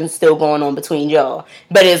that nothing's still going on between y'all.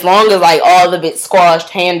 But as long as like all of it's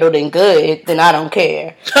squashed, handled, and good, then I don't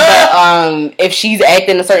care. But if she's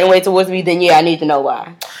acting a certain way towards me, then yeah, I need to know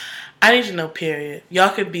why. I need to know, period.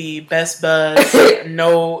 Y'all could be best buds,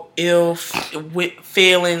 no ill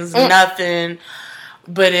feelings, nothing.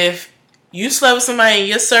 But if you slept with somebody in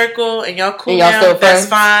your circle and y'all cool now, that's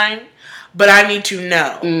fine. But I need to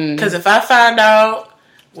know. Because if I find out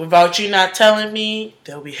without you not telling me,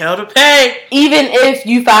 there'll be hell to pay. Even if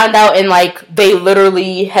you find out and like they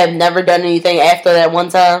literally have never done anything after that one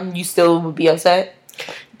time, you still would be upset?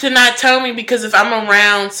 To not tell me, because if I'm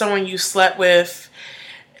around someone you slept with,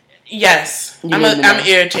 yes, I'm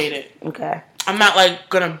irritated. Okay. I'm not like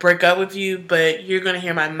gonna break up with you, but you're gonna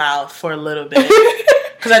hear my mouth for a little bit.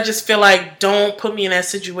 Because I just feel like, don't put me in that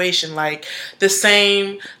situation. Like the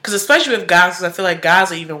same, because especially with guys, because I feel like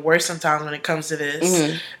guys are even worse sometimes when it comes to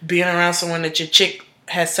this. Being around someone that your chick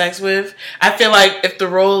has sex with. I feel like if the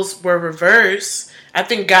roles were reversed, I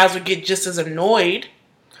think guys would get just as annoyed.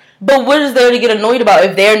 But what is there to get annoyed about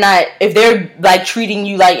if they're like treating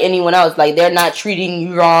you like anyone else? Like they're not treating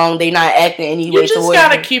you wrong, they not acting any way towards you. You just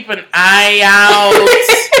gotta keep an eye out.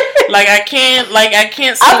 I can't.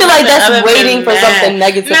 I feel like that's waiting for something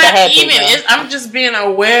negative to happen. I'm just being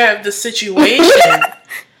aware of the situation.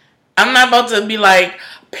 I'm not about to be like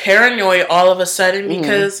paranoid all of a sudden,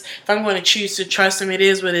 because if I'm going to choose to trust him, it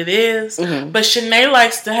is what it is. But Shanae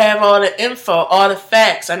likes to have all the info, all the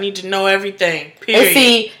facts. I need to know everything. Period. And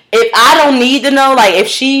see, if I don't need to know, like if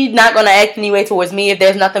she's not going to act any way towards me, if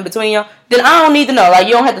there's nothing between y'all, then I don't need to know. Like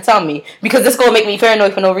you don't have to tell me, because it's going to make me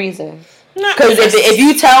paranoid for no reason. Because if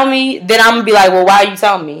you tell me, then I'm gonna be like, well, why you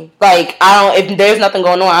tell me? Like if there's nothing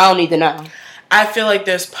going on, I don't need to know. I feel like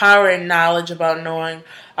there's power in knowledge about knowing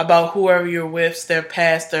about whoever you're with, their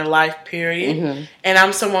past, their life, period. And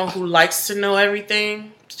I'm someone who likes to know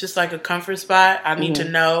everything. It's just like a comfort spot. I need to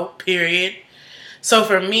know, period. So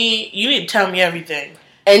for me, you need to tell me everything.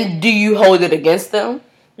 And do you hold it against them?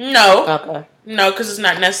 No. Okay. No, because it's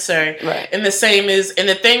not necessary. Right. And the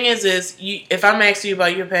thing is if I'm asking you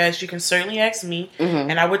about your past, you can certainly ask me,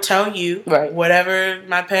 and I would tell you whatever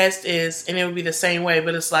my past is, and it would be the same way.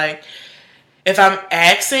 But it's like, if I'm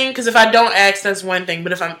asking, because if I don't ask, that's one thing.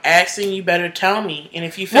 But if I'm asking, you better tell me. And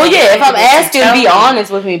if you feel if I'm asking, be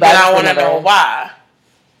honest with me. Then I want to know why.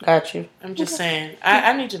 Got you. I'm just saying,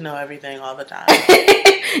 I need to know everything all the time.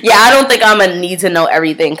 Yeah, I don't think I'm a need to know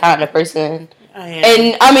everything kind of person. I am.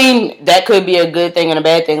 And I mean, that could be a good thing and a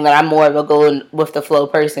bad thing, that I'm more of a going with the flow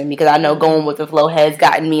person, because I know going with the flow has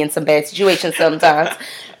gotten me in some bad situations sometimes.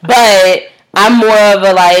 But I'm more of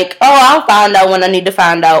a like, I'll find out when I need to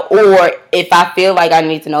find out, or if I feel like I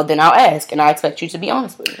need to know, then I'll ask, and I expect you to be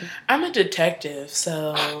honest with me. I'm a detective,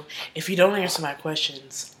 so if you don't answer my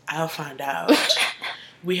questions, I'll find out.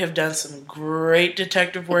 We have done some great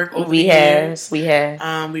detective work over the years. We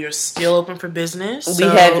have. We are still open for business. We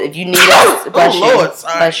have. If you need us,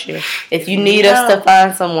 bless you. If you need us to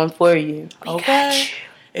find someone for you, we got you.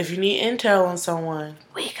 If you need intel on someone,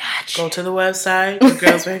 we got you. Go to the website,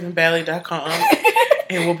 girlsbehavingballet.com,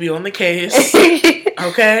 and we'll be on the case.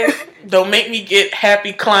 Okay? Don't make me get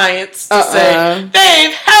happy clients to say,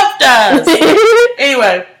 they've helped us.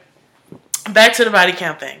 Anyway, back to the body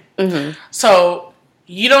count thing. So,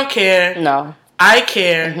 you don't care. No. I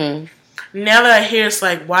care. Now that I hear, it's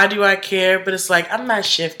like, why do I care? But it's like, I'm not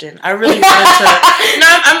shifting. I really wanted to. No,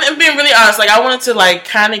 I'm being really honest. Like, I wanted to, like,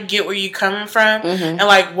 kind of get where you're coming from. And,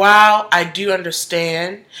 like, while I do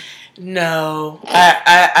understand, no.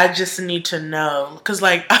 I just need to know. Because,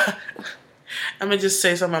 like, I'm going to just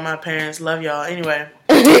say something about my parents. Love y'all. Anyway.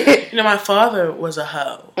 My father was a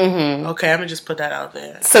hoe. Okay, I'm going to just put that out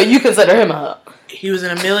there. So you consider him a hoe? He was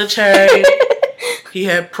in the military. He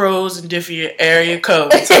had pros in different area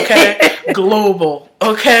codes, okay? Global,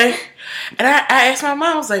 okay? And I asked my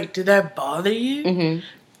mom, I was like, did that bother you?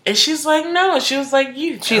 And she's like, no. She was like,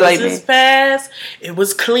 she liked his past. It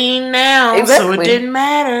was clean now, so it didn't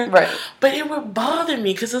matter. Right. But it would bother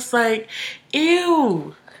me, because it's like,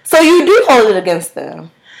 ew. So you do hold it against them?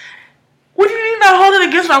 What do you mean I hold it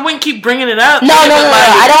against them? I wouldn't keep bringing it up. No.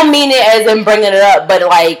 I don't mean it as in bringing it up, but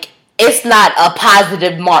like, it's not a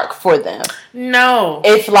positive mark for them. No.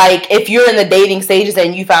 If like if you're in the dating stages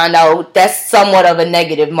and you find out, that's somewhat of a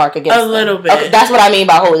negative mark against them. A little bit. Okay, that's what I mean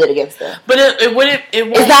by hold it against them. But it wouldn't.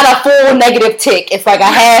 It's not a full negative tick. It's like a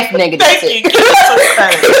half negative tick.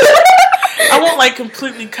 Thank you. I won't like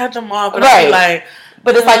completely cut them off, but right. I'll be like.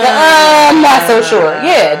 But it's like I'm not so sure.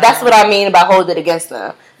 Yeah, that's what I mean about hold it against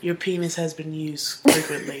them. Your penis has been used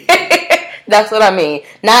frequently. That's what I mean.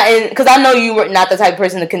 Not in because I know you were not the type of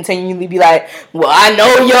person to continually be like, "Well, I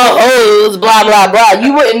know your hoes, blah blah blah."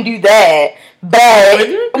 You wouldn't do that, but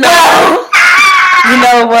well, you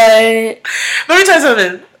know what? Let me tell you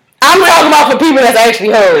something. I'm talking about for people that's actually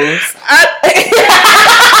hoes.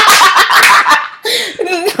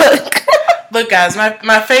 Look, guys,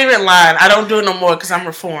 my favorite line. I don't do it no more because I'm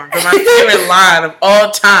reformed. But my favorite line of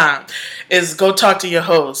all time is "Go talk to your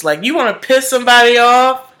hoes." Like, you want to piss somebody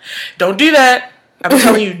off? Don't do that. I'm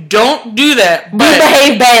telling you, don't do that. But, you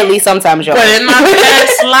behave badly sometimes, y'all. But in my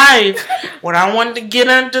past life, when I wanted to get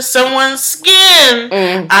under someone's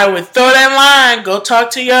skin, I would throw that line, "Go talk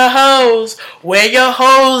to your hoes. Where your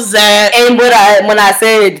hoes at?" And when I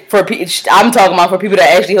said I'm talking about for people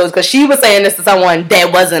that actually hoes, because she was saying this to someone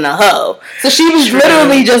that wasn't a hoe. So she was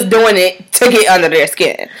literally just doing it to get under their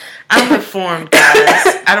skin. I'm reformed,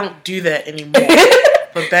 guys. I don't do that anymore.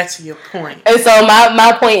 But back to your point. And so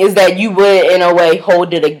my point is that you would, in a way,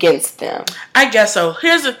 hold it against them. I guess so.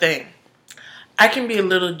 Here's the thing. I can be a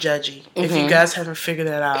little judgy if you guys haven't figured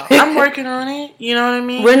that out. I'm working on it. You know what I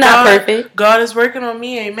mean? We're not perfect. God is working on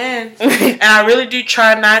me. Amen. And I really do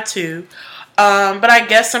try not to. But I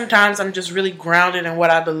guess sometimes I'm just really grounded in what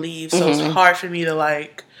I believe. So it's hard for me to,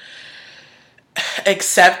 like,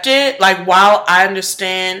 accept it. Like, while I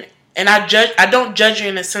understand... And I don't judge you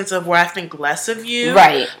in the sense of where I think less of you.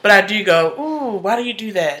 Right. But I do go, ooh, why do you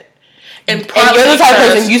do that? And you're the type of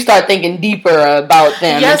person you start thinking deeper about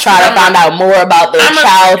them and try to find out more about their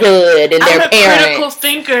childhood and their parents. I'm a critical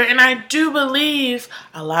thinker, and I do believe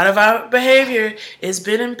a lot of our behavior has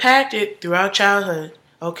been impacted throughout childhood.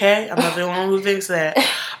 Okay? I'm not the only one who thinks that.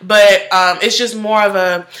 But it's just more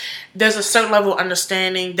of there's a certain level of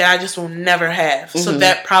understanding that I just will never have. So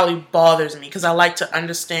that probably bothers me because I like to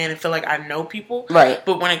understand and feel like I know people. Right.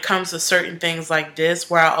 But when it comes to certain things like this,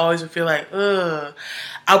 where I always feel like, ugh,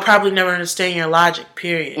 I'll probably never understand your logic,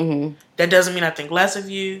 period. That doesn't mean I think less of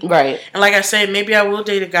you. Right. And like I said, maybe I will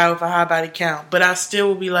date a guy with a high body count, but I still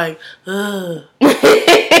will be like, ugh.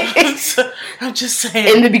 I'm just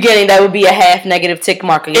saying. In the beginning, that would be a half negative tick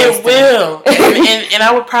mark against it will. and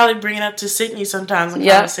I would probably bring it up to Sydney sometimes in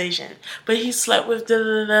conversation. But he slept with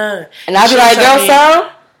da-da-da-da. And I'd be like, girl,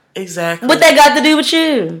 so? Exactly. What that got to do with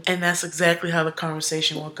you? And that's exactly how the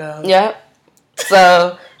conversation will go. Yep.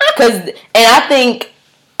 So, and I think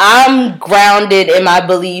I'm grounded in my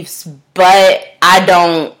beliefs, but I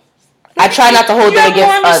try not to hold them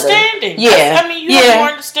against others. Yeah. I mean, you have more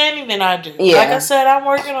understanding than I do. Yeah. Like I said, I'm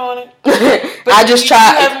working on it. I just try.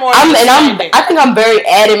 I think I'm very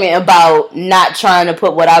adamant about not trying to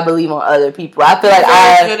put what I believe on other people. I feel like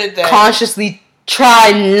I consciously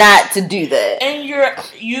try not to do that. And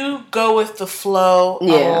you go with the flow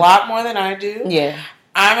a lot more than I do. Yeah.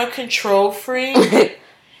 I'm a control freak.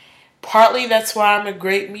 Partly that's why I'm a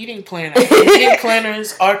great meeting planner. Meeting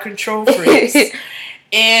planners are control freaks.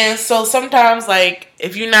 And so sometimes, like,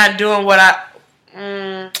 if you're not doing what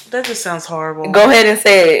that just sounds horrible. Go ahead and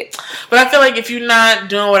say it. But I feel like if you're not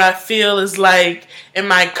doing what I feel is, like, in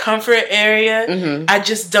my comfort area, I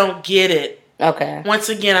just don't get it. Okay. Once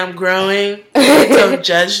again, I'm growing. Don't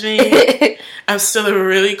judge me. I'm still a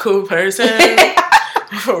really cool person.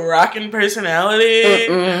 With a rocking personality.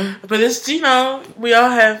 But it's, we all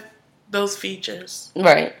have those features.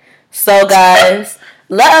 Right. So, guys...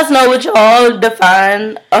 Let us know what y'all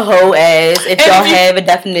define a hoe as, if y'all have a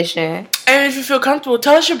definition. And if you feel comfortable,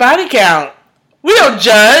 tell us your body count. We don't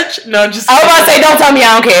judge. No, just... I was about to say, don't tell me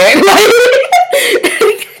I don't care.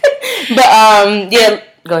 But, yeah,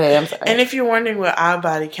 go ahead, I'm sorry. And if you're wondering what our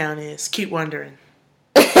body count is, keep wondering.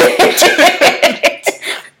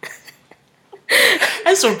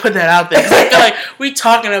 I just want to put that out there. 'Cause I feel like we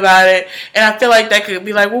talking about it, and I feel like that could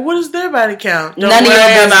be like, well, what is their body count? Don't None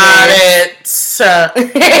worry about it.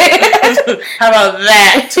 How about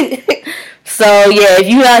that? So, yeah, if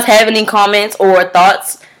you guys have any comments or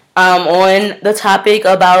thoughts on the topic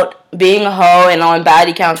about being a hoe and on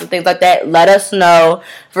body counts and things like that, let us know.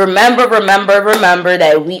 Remember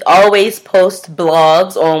that we always post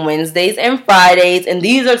blogs on Wednesdays and Fridays, and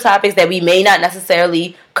these are topics that we may not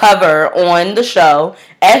necessarily cover on the show.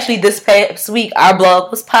 Actually, this past week, our blog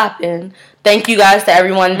was popping. Thank you guys to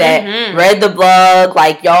everyone that read the blog.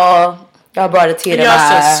 Like, y'all Y'all brought a tear to my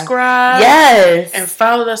eye. Y'all subscribed. Yes. And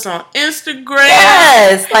followed us on Instagram.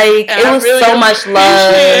 Yes. Like, it was really so much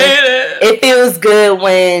love. It feels good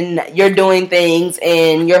when you're doing things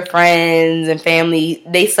and your friends and family,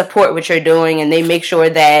 they support what you're doing and they make sure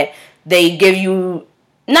that they give you,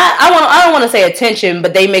 I don't want to say attention,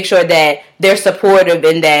 but they make sure that they're supportive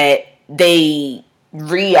and that they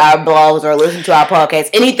read our blogs or listen to our podcasts.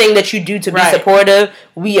 Anything that you do to be supportive,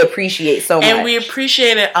 we appreciate so much. And we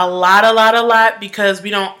appreciate it a lot because we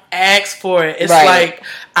don't ask for it. It's like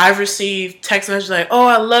I've received text messages like, oh,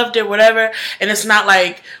 I loved it, whatever. And it's not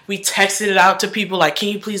like we texted it out to people like, can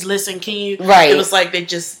you please listen? Can you? It was like they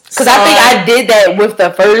just... Because I think I did that with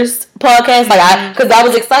the first podcast, like because I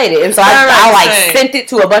was excited. And so I sent it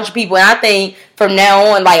to a bunch of people. And I think from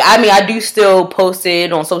now on, like, I mean, I do still post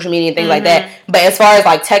it on social media and things like that. But as far as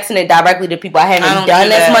like texting it directly to people, I haven't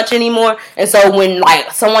done as much anymore. And so when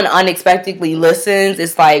like someone unexpectedly listens,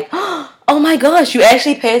 it's like, oh my gosh, you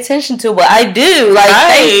actually pay attention to what I do. Like,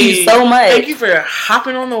 thank you so much. Thank you for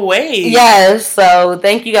hopping on the wave. Yes, so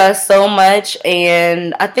thank you guys so much.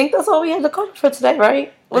 And I think that's all we have to cover for today,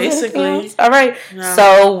 right? Basically. All right. No.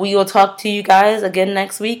 So we will talk to you guys again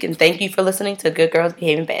next week. And thank you for listening to Good Girls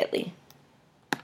Behaving Badly.